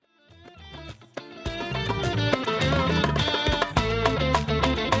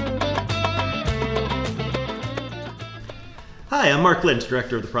Hi, I'm Mark Lynch,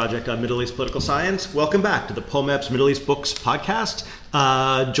 Director of the Project on Middle East Political Science. Welcome back to the POMEPS Middle East Books podcast.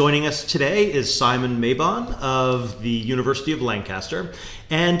 Joining us today is Simon Mabon of the University of Lancaster.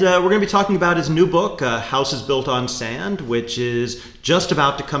 And we're going to be talking about his new book, Houses Built on Sand, which is just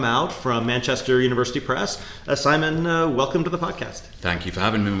about to come out from Manchester University Press. Simon, welcome to the podcast. Thank you for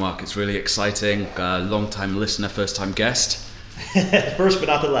having me, Mark. It's really exciting. Long-time listener, first-time guest. First but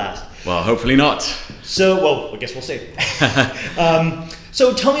not the last. Well, hopefully not. I guess we'll see.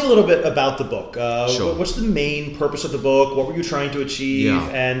 So tell me a little bit about the book. Sure. What's the main purpose of the book? What were you trying to achieve? Yeah.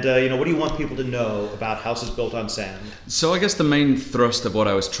 And what do you want people to know about Houses Built on Sand? So I guess the main thrust of what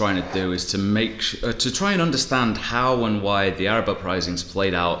I was trying to do is to try and understand how and why the Arab uprisings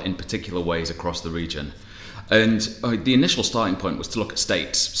played out in particular ways across the region. And the initial starting point was to look at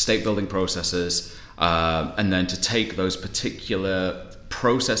state-building processes, and then to take those particular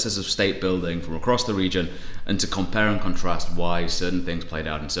processes of state building from across the region and to compare and contrast why certain things played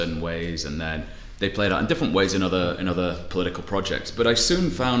out in certain ways, and then they played out in different ways in other political projects. But I soon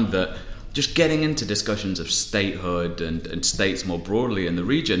found that just getting into discussions of statehood and states more broadly in the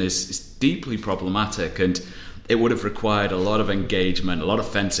region is deeply problematic, and it would have required a lot of engagement, a lot of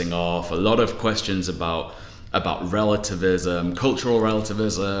fencing off, a lot of questions about relativism, cultural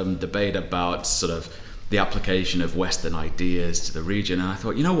relativism, debate about sort of the application of Western ideas to the region. And I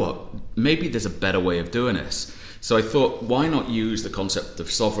thought, you know what, maybe there's a better way of doing this. So I thought, why not use the concept of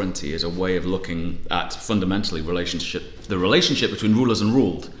sovereignty as a way of looking at fundamentally the relationship between rulers and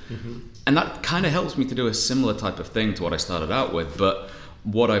ruled. Mm-hmm. And that kind of helps me to do a similar type of thing to what I started out with. But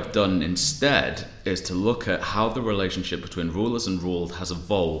what I've done instead is to look at how the relationship between rulers and ruled has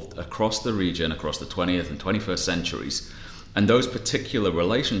evolved across the region, across the 20th and 21st centuries. And those particular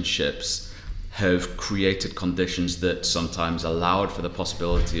relationships have created conditions that sometimes allowed for the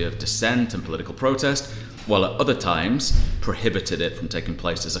possibility of dissent and political protest, while at other times prohibited it from taking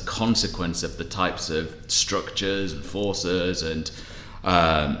place as a consequence of the types of structures and forces and,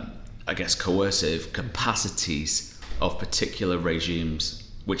 I guess, coercive capacities of particular regimes,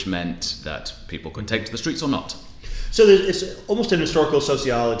 which meant that people could take to the streets or not. So it's almost an historical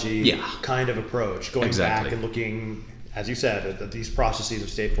sociology kind of approach, going Exactly. back and looking, as you said, at these processes of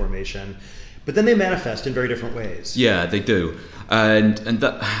state formation. But then they manifest in very different ways. Yeah, they do. And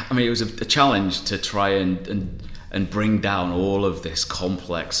that, I mean, it was a challenge to try and bring down all of this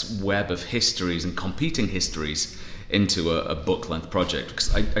complex web of histories and competing histories into a book-length project.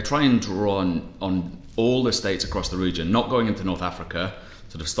 Because I try and draw on all the states across the region, not going into North Africa,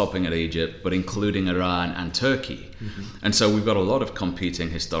 sort of stopping at Egypt, but including Iran and Turkey. Mm-hmm. And so we've got a lot of competing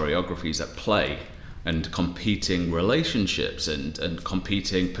historiographies at play, and competing relationships and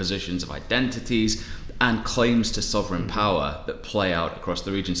competing positions of identities and claims to sovereign power that play out across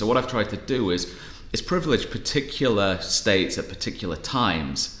the region. So what I've tried to do is privilege particular states at particular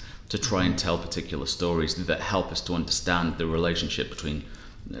times to try and tell particular stories that help us to understand the relationship between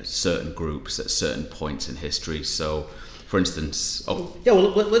certain groups at certain points in history. So, for instance...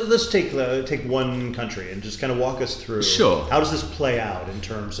 let's take one country and just kind of walk us through. Sure. How does this play out in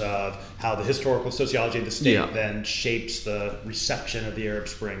terms of how the historical sociology of the state then shapes the reception of the Arab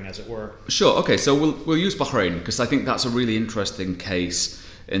Spring, as it were? Sure. Okay, so we'll use Bahrain, because I think that's a really interesting case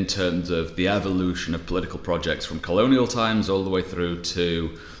in terms of the evolution of political projects from colonial times all the way through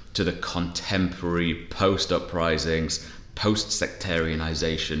to the contemporary post-uprisings,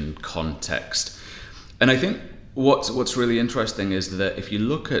 post-sectarianization context. And I think what's really interesting is that if you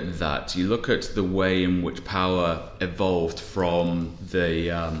look at that, you look at the way in which power evolved from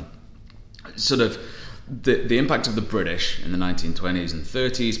the sort of the impact of the British in the 1920s and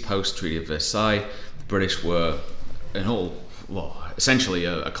 30s, post-Treaty of Versailles. The British were essentially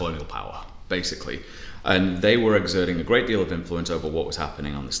a colonial power, basically. And they were exerting a great deal of influence over what was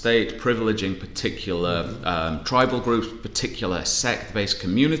happening on the state, privileging particular tribal groups, particular sect-based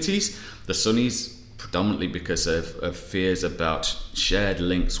communities, the Sunnis, predominantly because of fears about shared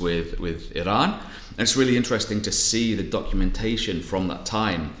links with Iran. And it's really interesting to see the documentation from that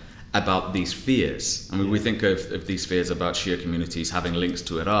time about these fears. I mean, we think of these fears about Shia communities having links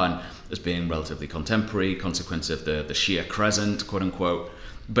to Iran as being relatively contemporary, consequence of the Shia crescent, quote unquote.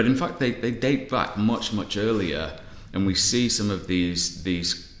 But in fact, they date back much, much earlier. And we see some of these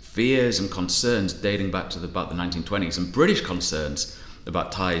fears and concerns dating back to about the 1920s, and British concerns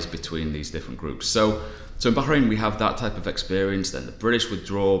about ties between these different groups. So in Bahrain, we have that type of experience. Then the British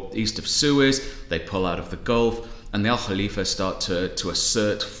withdraw east of Suez, they pull out of the Gulf, and the Al Khalifa start to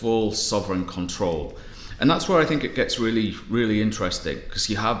assert full sovereign control. And that's where I think it gets really, really interesting, because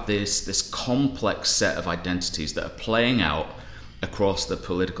you have this complex set of identities that are playing out across the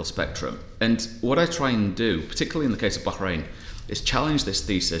political spectrum. And what I try and do, particularly in the case of Bahrain, is challenge this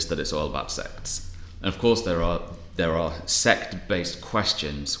thesis that it's all about sects. And of course, there are sect-based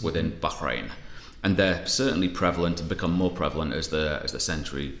questions within Bahrain, and they're certainly prevalent and become more prevalent as the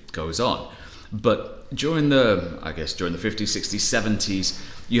century goes on. But during the 50s, 60s, 70s,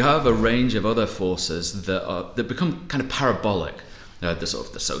 you have a range of other forces that become kind of parabolic. The sort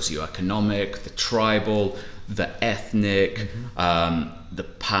of the socio-economic, the tribal, the ethnic, the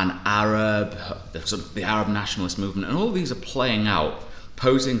pan-Arab, the Arab nationalist movement, and all these are playing out,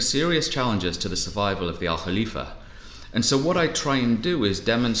 posing serious challenges to the survival of the Al Khalifa. And so what I try and do is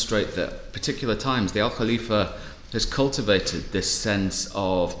demonstrate that at particular times the Al Khalifa has cultivated this sense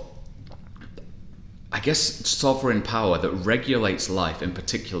of, I guess, sovereign power that regulates life in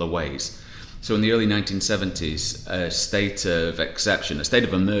particular ways. So in the early 1970s, a state of exception, a state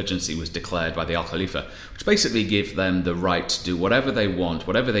of emergency was declared by the Al Khalifa, which basically gave them the right to do whatever they want,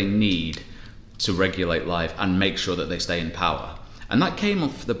 whatever they need to regulate life and make sure that they stay in power. And that came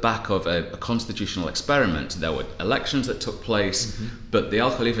off the back of a constitutional experiment. There were elections that took place, but the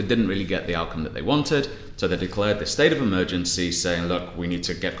Al Khalifa didn't really get the outcome that they wanted, so they declared the state of emergency, saying, look, we need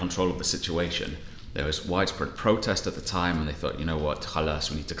to get control of the situation. There was widespread protest at the time, and they thought, you know what, khalas,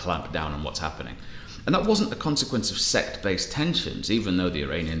 we need to clamp down on what's happening. And that wasn't a consequence of sect-based tensions, even though the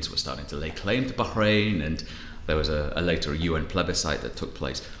Iranians were starting to lay claim to Bahrain, and there was a later UN plebiscite that took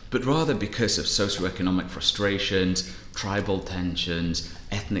place, but rather because of socioeconomic frustrations, tribal tensions,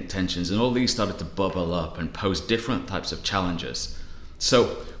 ethnic tensions, and all these started to bubble up and pose different types of challenges.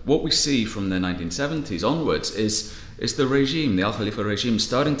 So what we see from the 1970s onwards is the regime, the Al Khalifa regime,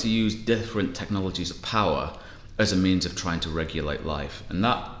 starting to use different technologies of power as a means of trying to regulate life. And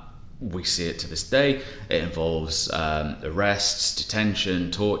that, we see it to this day. It involves arrests,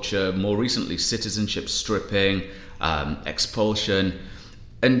 detention, torture, more recently citizenship stripping, expulsion.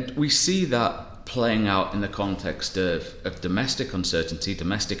 And we see that playing out in the context of domestic uncertainty,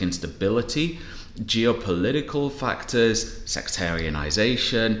 domestic instability, geopolitical factors,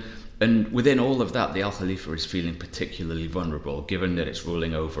 sectarianization. And within all of that, the Al Khalifa is feeling particularly vulnerable, given that it's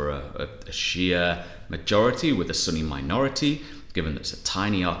ruling over a Shia majority with a Sunni minority, given that it's a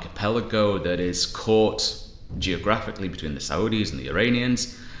tiny archipelago that is caught geographically between the Saudis and the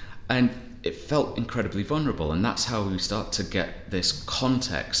Iranians. And it felt incredibly vulnerable. And that's how we start to get this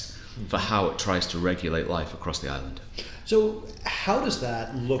context for how it tries to regulate life across the island. So how does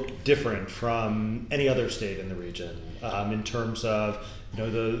that look different from any other state in the region in terms of,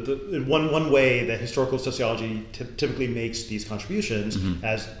 the one way that historical sociology typically makes these contributions,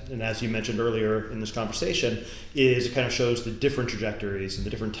 as you mentioned earlier in this conversation, is it kind of shows the different trajectories and the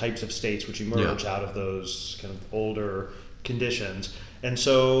different types of states which emerge out of those kind of older conditions. And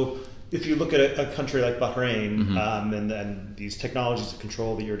so if you look at a country like Bahrain, and these technologies of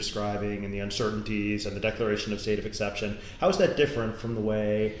control that you're describing and the uncertainties and the declaration of state of exception, how is that different from the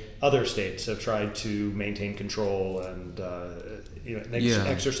way other states have tried to maintain control and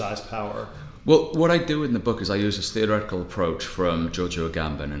exercise power? Well, what I do in the book is I use this theoretical approach from Giorgio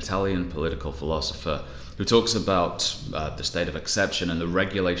Agamben, an Italian political philosopher, who talks about the state of exception and the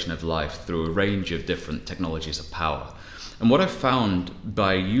regulation of life through a range of different technologies of power. And what I've found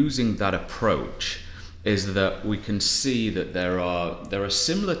by using that approach is that we can see that there are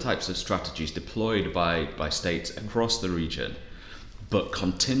similar types of strategies deployed by states across the region, but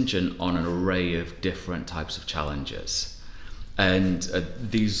contingent on an array of different types of challenges. And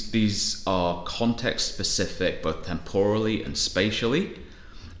these are context specific, both temporally and spatially.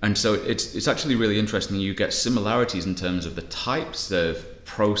 And so it's actually really interesting. You get similarities in terms of the types of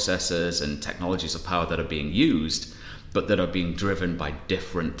processes and technologies of power that are being used, but that are being driven by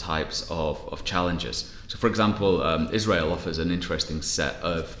different types of challenges. So, for example, Israel offers an interesting set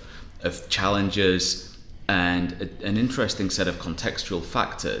of challenges and an interesting set of contextual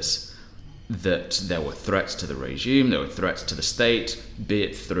factors, that there were threats to the regime, there were threats to the state, be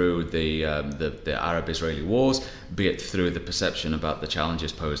it through the Arab-Israeli wars, be it through the perception about the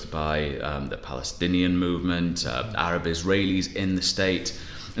challenges posed by the Palestinian movement, Arab Israelis in the state.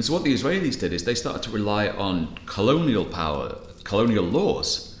 And so what the Israelis did is they started to rely on colonial power, colonial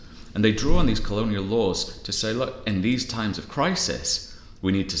laws. And they drew on these colonial laws to say, look, in these times of crisis,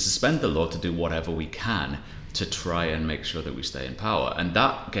 we need to suspend the law to do whatever we can to try and make sure that we stay in power. And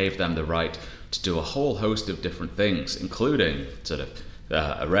that gave them the right to do a whole host of different things, including sort of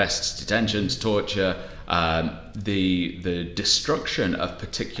arrests, detentions, torture, the destruction of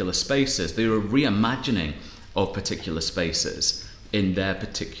particular spaces, the reimagining of particular spaces in their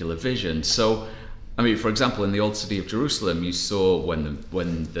particular vision. So, I mean, for example, in the old city of Jerusalem, you saw when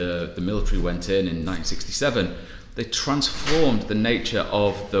the military went in 1967, they transformed the nature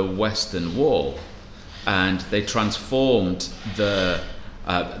of the Western Wall and they transformed the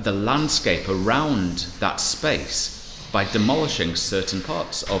landscape around that space by demolishing certain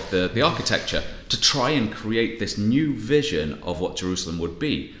parts of the architecture to try and create this new vision of what Jerusalem would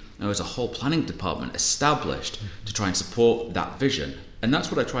be. There was a whole planning department established to try and support that vision. And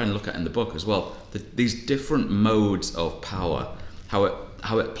that's what I try and look at in the book as well, these different modes of power, how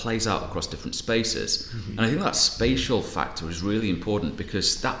it plays out across different spaces. Mm-hmm. And I think that spatial factor is really important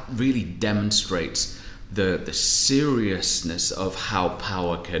because that really demonstrates the seriousness of how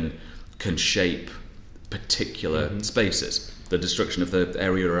power can shape particular spaces. The destruction of the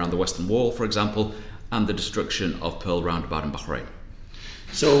area around the Western Wall, for example, and the destruction of Pearl Roundabout in Bahrain.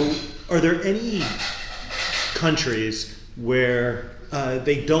 So, are there any countries where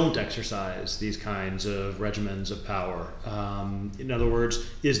they don't exercise these kinds of regimens of power? In other words,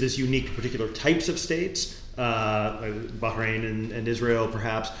 is this unique to particular types of states, like Bahrain and Israel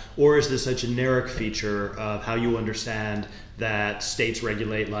perhaps, or is this a generic feature of how you understand that states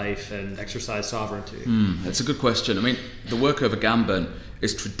regulate life and exercise sovereignty? That's a good question. I mean, the work of Agamben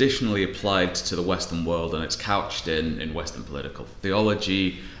is traditionally applied to the Western world, and it's couched in Western political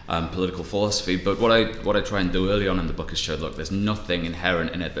theology, political philosophy. But what I try and do early on in the book is show, look, there's nothing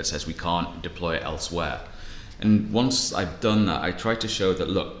inherent in it that says we can't deploy it elsewhere. And once I've done that, I try to show that,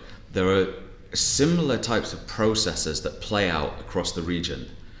 look, there are similar types of processes that play out across the region,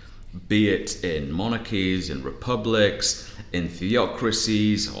 be it in monarchies, in republics, in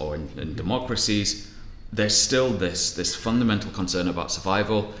theocracies, or in democracies. There's still this fundamental concern about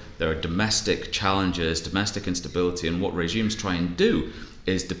survival. There are domestic challenges, domestic instability, and what regimes try and do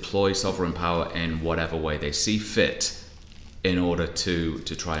is deploy sovereign power in whatever way they see fit in order to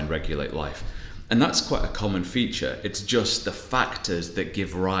try and regulate life. And that's quite a common feature. It's just the factors that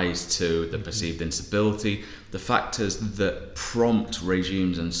give rise to the perceived instability, the factors that prompt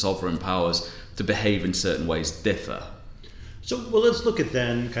regimes and sovereign powers to behave in certain ways differ. So, well, let's look at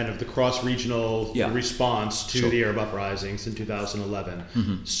then kind of the cross-regional response to the Arab uprisings in 2011.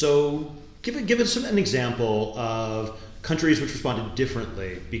 Mm-hmm. So, give us an example of countries which responded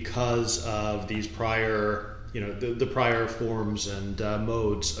differently because of these prior, the prior forms and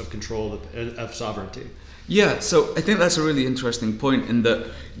modes of control of sovereignty. Yeah, so I think that's a really interesting point in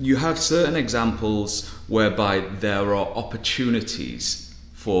that you have certain examples whereby there are opportunities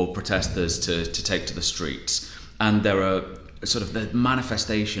for protesters to take to the streets, and there are sort of the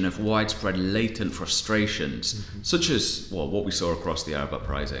manifestation of widespread latent frustrations, such as what we saw across the Arab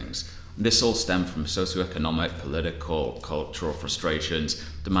uprisings. This all stemmed from socioeconomic, political, cultural frustrations,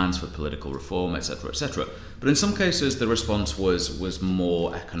 demands for political reform, etc., etc. But in some cases, the response was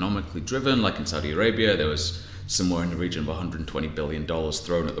more economically driven. Like in Saudi Arabia, there was somewhere in the region of $120 billion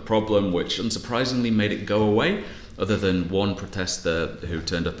thrown at the problem, which unsurprisingly made it go away, other than one protester who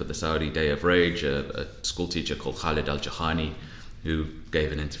turned up at the Saudi Day of Rage, a school teacher called Khalid Al-Jahani, who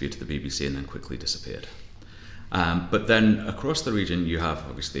gave an interview to the BBC and then quickly disappeared. But then across the region, you have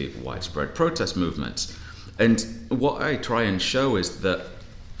obviously widespread protest movements. And what I try and show is that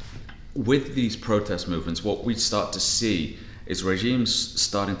with these protest movements, what we start to see is regimes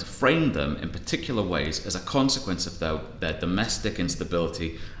starting to frame them in particular ways as a consequence of their domestic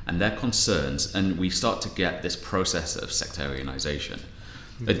instability and their concerns, and we start to get this process of sectarianization.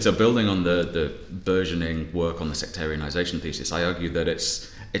 Mm-hmm. So building on the burgeoning work on the sectarianization thesis, I argue that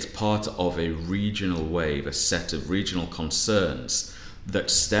it's part of a regional wave, a set of regional concerns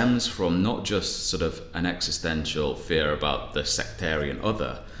that stems from not just sort of an existential fear about the sectarian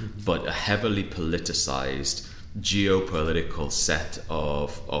other, but a heavily politicized geopolitical set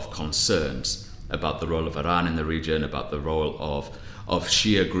of concerns about the role of Iran in the region, about the role of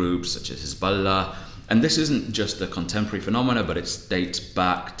Shia groups such as Hezbollah. And this isn't just a contemporary phenomena, but it dates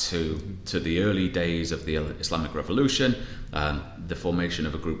back to the early days of the Islamic Revolution, the formation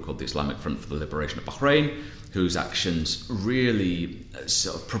of a group called the Islamic Front for the Liberation of Bahrain, whose actions really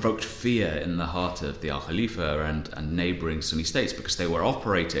sort of provoked fear in the heart of the Al Khalifa and neighboring Sunni states, because they were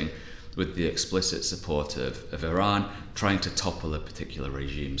operating with the explicit support of Iran, trying to topple a particular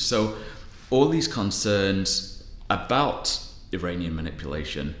regime. So all these concerns about Iranian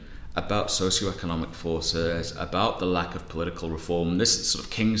manipulation, about socioeconomic forces, about the lack of political reform, this sort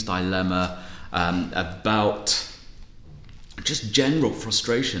of king's dilemma, about just general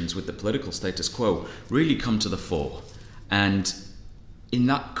frustrations with the political status quo really come to the fore. And in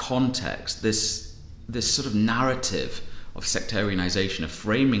that context, this sort of narrative of sectarianization, of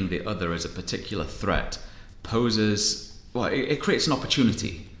framing the other as a particular threat, it creates an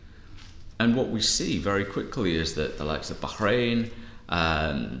opportunity. And what we see very quickly is that the likes of Bahrain,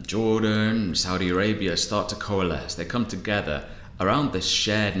 Jordan, Saudi Arabia start to coalesce. They come together around this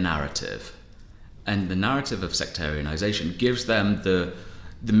shared narrative. and the narrative of sectarianization gives them the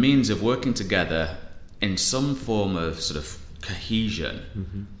means of working together in some form of sort of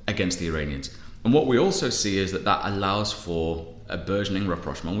cohesion against the Iranians. And what we also see is that allows for a burgeoning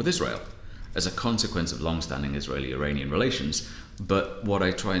rapprochement with Israel as a consequence of long-standing Israeli-Iranian relations. But what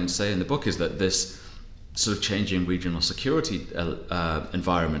I try and say in the book is that this sort of changing regional security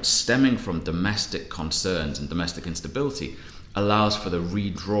environment stemming from domestic concerns and domestic instability allows for the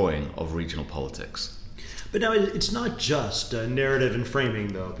redrawing of regional politics. But now it's not just narrative and framing,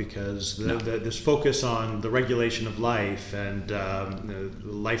 though, because this focus on the regulation of life and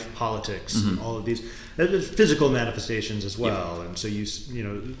life politics and all of these physical manifestations as well. Yeah. And so you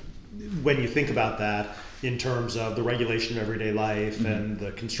know, when you think about that in terms of the regulation of everyday life and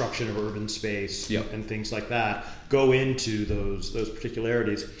the construction of urban space and things like that, go into those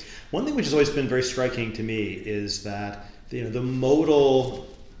particularities. One thing which has always been very striking to me is that the modal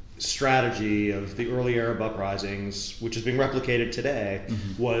strategy of the early Arab uprisings, which is being replicated today,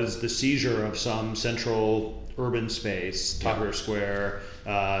 was the seizure of some central urban space, Tahrir Square,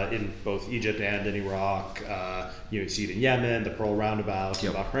 in both Egypt and in Iraq. You see it in Yemen, the Pearl Roundabout,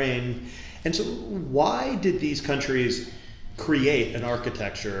 in Bahrain. And so why did these countries create an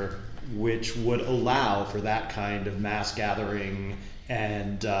architecture which would allow for that kind of mass gathering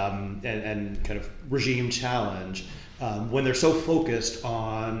and kind of regime challenge, when they're so focused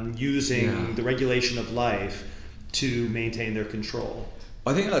on using the regulation of life to maintain their control?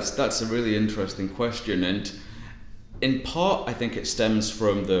 I think that's a really interesting question, and in part I think it stems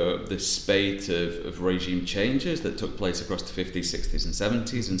from the spate of regime changes that took place across the 50s, 60s and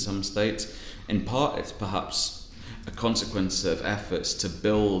 70s in some states. In part it's perhaps a consequence of efforts to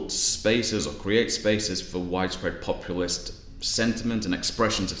build spaces or create spaces for widespread populist sentiment and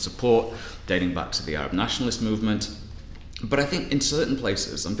expressions of support dating back to the Arab nationalist movement. But I think in certain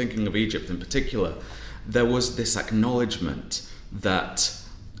places, I'm thinking of Egypt in particular, there was this acknowledgement that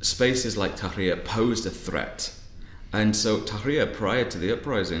spaces like Tahrir posed a threat. And so Tahrir, prior to the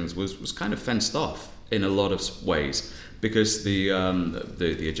uprisings, was kind of fenced off in a lot of ways, because the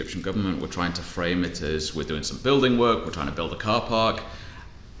Egyptian government were trying to frame it as, we're doing some building work, we're trying to build a car park.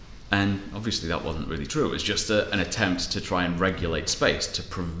 And obviously that wasn't really true. It was just an attempt to try and regulate space, to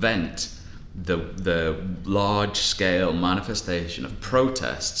prevent the large-scale manifestation of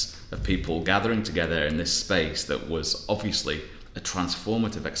protests of people gathering together in this space that was obviously a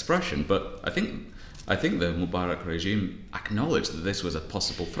transformative expression. But I think the Mubarak regime acknowledged that this was a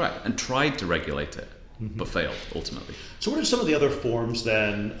possible threat and tried to regulate it, but failed ultimately. So what are some of the other forms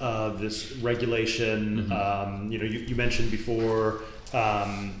then of this regulation? You mentioned before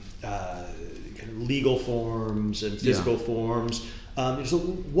kind of legal forms and physical forms. So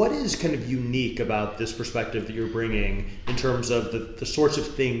what is kind of unique about this perspective that you're bringing in terms of the sorts of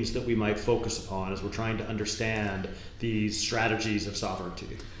things that we might focus upon as we're trying to understand these strategies of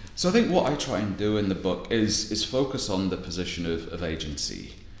sovereignty? So I think what I try and do in the book is focus on the position of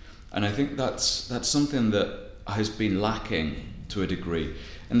agency. And I think that's something that has been lacking to a degree,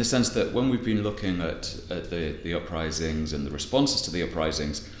 in the sense that when we've been looking at the uprisings and the responses to the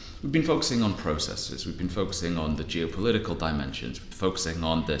uprisings, we've been focusing on processes, we've been focusing on the geopolitical dimensions, focusing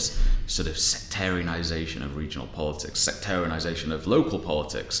on this sort of sectarianization of regional politics, sectarianization of local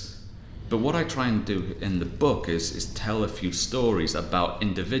politics. But what I try and do in the book is tell a few stories about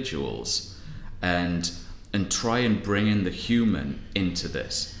individuals and try and bring in the human into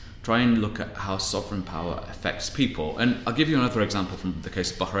this. Try and look at how sovereign power affects people. And I'll give you another example from the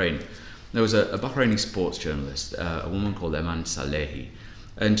case of Bahrain. There was a Bahraini sports journalist, a woman called Eman Salehi,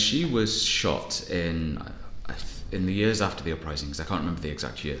 and she was shot in the years after the uprisings. I can't remember the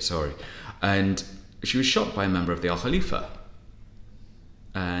exact year, sorry. And she was shot by a member of the Al Khalifa.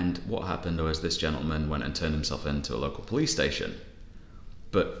 And what happened was this gentleman went and turned himself into a local police station.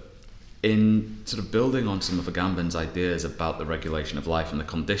 But in sort of building on some of Agamben's ideas about the regulation of life and the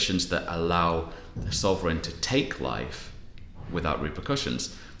conditions that allow the sovereign to take life without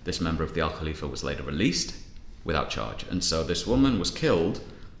repercussions, this member of the Al Khalifa was later released without charge. And so this woman was killed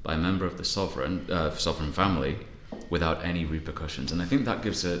by a member of the sovereign family without any repercussions. And I think that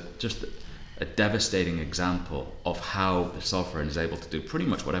gives just a devastating example of how the sovereign is able to do pretty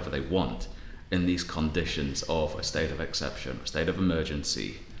much whatever they want in these conditions of a state of exception, a state of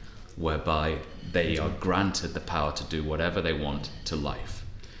emergency, whereby they are granted the power to do whatever they want to life.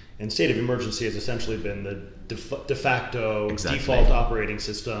 And state of emergency has essentially been the de facto default operating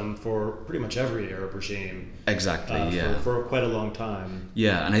system for pretty much every Arab regime. For quite a long time.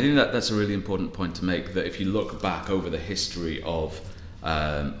 Yeah, and I think that's a really important point to make, that if you look back over the history of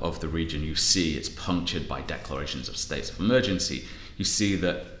the region, you see it's punctured by declarations of states of emergency. you see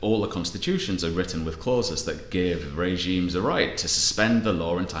that all the constitutions are written with clauses that give regimes a right to suspend the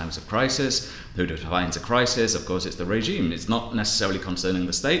law in times of crisis. Who defines a crisis? Of course, it's the regime. It's not necessarily concerning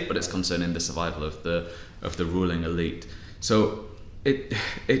the state, but it's concerning the survival of the ruling elite. So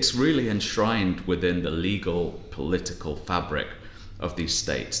it's really enshrined within the legal political fabric of these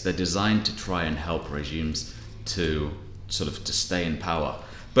states. They're designed to try and help regimes to stay in power.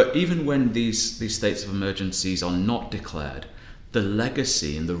 But even when these states of emergencies are not declared, the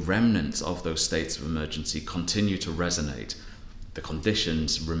legacy and the remnants of those states of emergency continue to resonate. The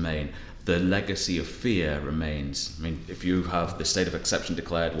conditions remain. The legacy of fear remains. I mean, if you have the state of exception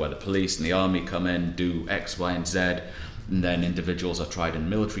declared where the police and the army come in, do X, Y, and Z, and then individuals are tried in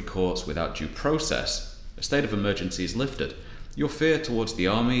military courts without due process, a state of emergency is lifted. Your fear towards the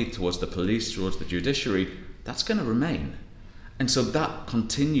army, towards the police, towards the judiciary, that's going to remain. And so that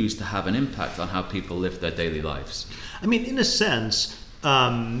continues to have an impact on how people live their daily lives. I mean, in a sense,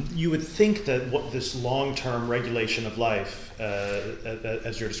 you would think that what this long-term regulation of life,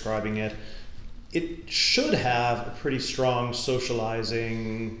 as you're describing it, it should have a pretty strong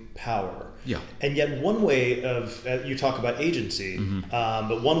socializing power. Yeah. And yet one way of, you talk about agency,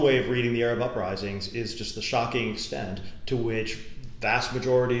 but one way of reading the Arab uprisings is just the shocking extent to which vast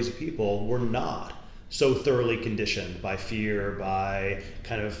majorities of people were not so thoroughly conditioned by fear, by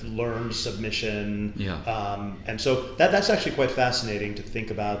kind of learned submission. Yeah. And so that's actually quite fascinating to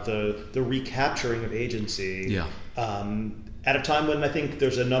think about the recapturing of agency. Yeah. At a time when I think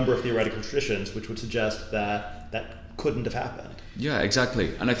there's a number of theoretical traditions which would suggest that that couldn't have happened. Yeah,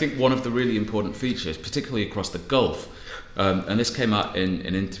 exactly. And I think one of the really important features, particularly across the Gulf, and this came out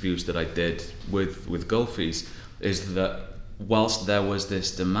in interviews that I did with Gulfies, is that whilst there was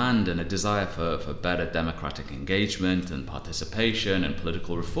this demand and a desire for better democratic engagement and participation and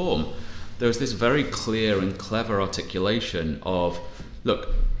political reform, there was this very clear and clever articulation of, look,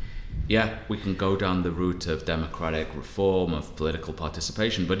 yeah, we can go down the route of democratic reform, of political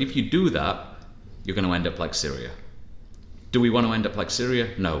participation, but if you do that, you're going to end up like Syria. Do we want to end up like Syria?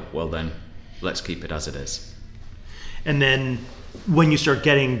 No. Well then, let's keep it as it is. And then when you start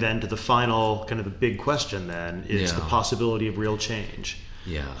getting then to the final kind of the big question then is the possibility of real change.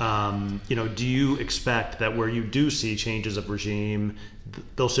 Yeah. Do you expect that where you do see changes of regime,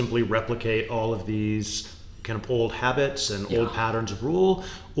 they'll simply replicate all of these kind of old habits and old patterns of rule,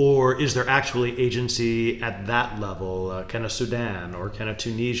 or is there actually agency at that level? Kind of Sudan or kind of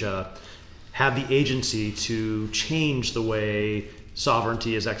Tunisia have the agency to change the way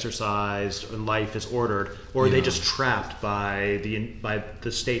sovereignty is exercised and life is ordered, or are they just trapped by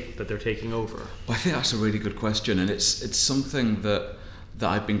the state that they're taking over? Well, I think that's a really good question, and it's something that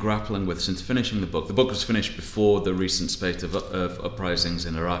I've been grappling with since finishing the book. The book was finished before the recent spate of uprisings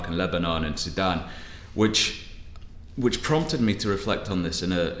in Iraq and Lebanon and Sudan, which prompted me to reflect on this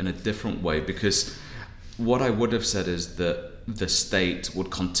in a different way, because what I would have said is that the state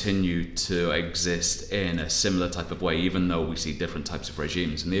would continue to exist in a similar type of way, even though we see different types of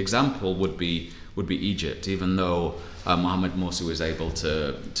regimes. And the example would be Egypt. Even though Mohamed Morsi was able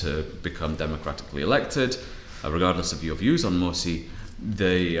to become democratically elected, regardless of your views on Morsi,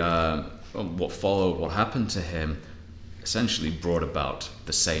 what happened to him essentially brought about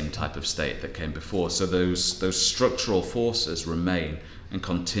the same type of state that came before. So those structural forces remain and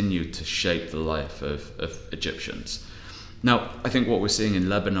continue to shape the life of Egyptians. Now, I think what we're seeing in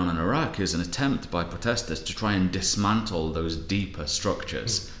Lebanon and Iraq is an attempt by protesters to try and dismantle those deeper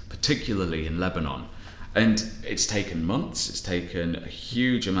structures, particularly in Lebanon. And it's taken months, it's taken a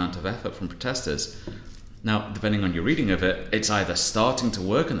huge amount of effort from protesters. Now, depending on your reading of it, it's either starting to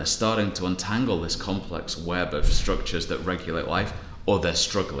work and they're starting to untangle this complex web of structures that regulate life, or they're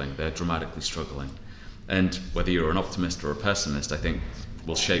struggling, they're dramatically struggling. And whether you're an optimist or a pessimist, I think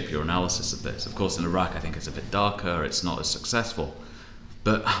will shape your analysis of this. Of course, in Iraq, I think it's a bit darker, it's not as successful.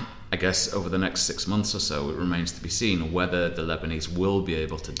 But I guess over the next 6 months or so, it remains to be seen whether the Lebanese will be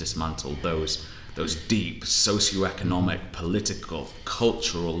able to dismantle those deep socioeconomic, political,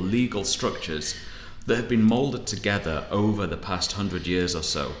 cultural, legal structures that have been molded together over the past 100 years or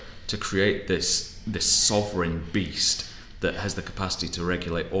so to create this sovereign beast that has the capacity to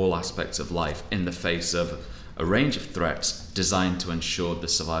regulate all aspects of life in the face of a range of threats designed to ensure the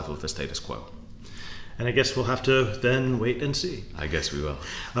survival of the status quo. And I guess we'll have to then wait and see. I guess we will.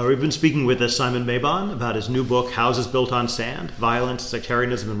 We've been speaking with Simon Mabon about his new book, Houses Built on Sand, Violence,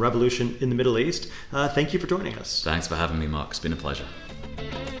 Sectarianism, and Revolution in the Middle East. Thank you for joining us. Thanks for having me, Mark. It's been a pleasure.